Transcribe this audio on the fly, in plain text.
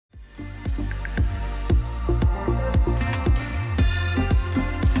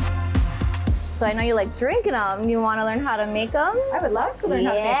So I know you like drinking them. You want to learn how to make them? I would love to learn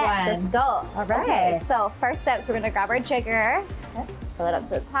how to make one. Let's go. All right. Okay, so first steps, we're gonna grab our jigger, fill it up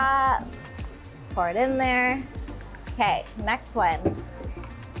to the top, pour it in there. Okay, next one.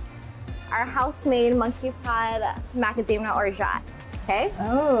 Our house-made Monkeypod macadamia orgeat. Okay.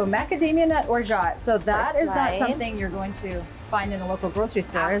 Oh, macadamia nut orgeat. So that First is not line. something you're going to find in a local grocery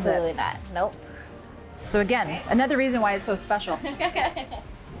store, is it? Absolutely not. Nope. So again, another reason why it's so special.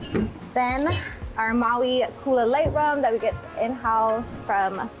 Then our Maui Kula light rum that we get in-house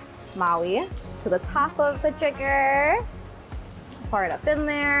from Maui to the top of the jigger. Pour it up in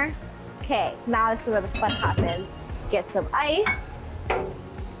there. Okay, now this is where the fun happens. Get some ice.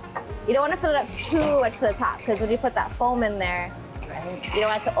 You don't want to fill it up too much to the top because when you put that foam in there, you don't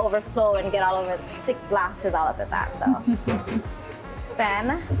want it to overflow and get all over the stick glasses all up in that. So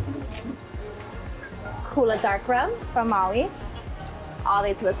then Kula dark rum from Maui, all the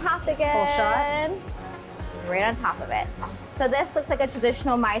way to the top again. Full shot. Right on top of it. So this looks like a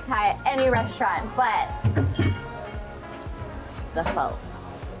traditional Mai Tai at any restaurant, but the foam.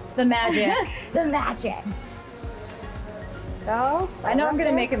 The magic. The magic. Go. I know I'm going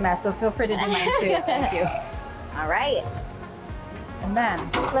to make a mess, so feel free to do mine too. Thank you. All right. And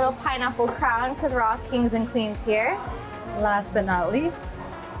then, Little pineapple crown because we're all kings and queens here. last but not least,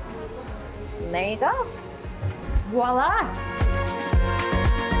 And there you go. voila!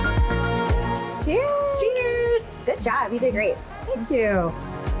 Cheers. Cheers! Good job. You did great. Thank you.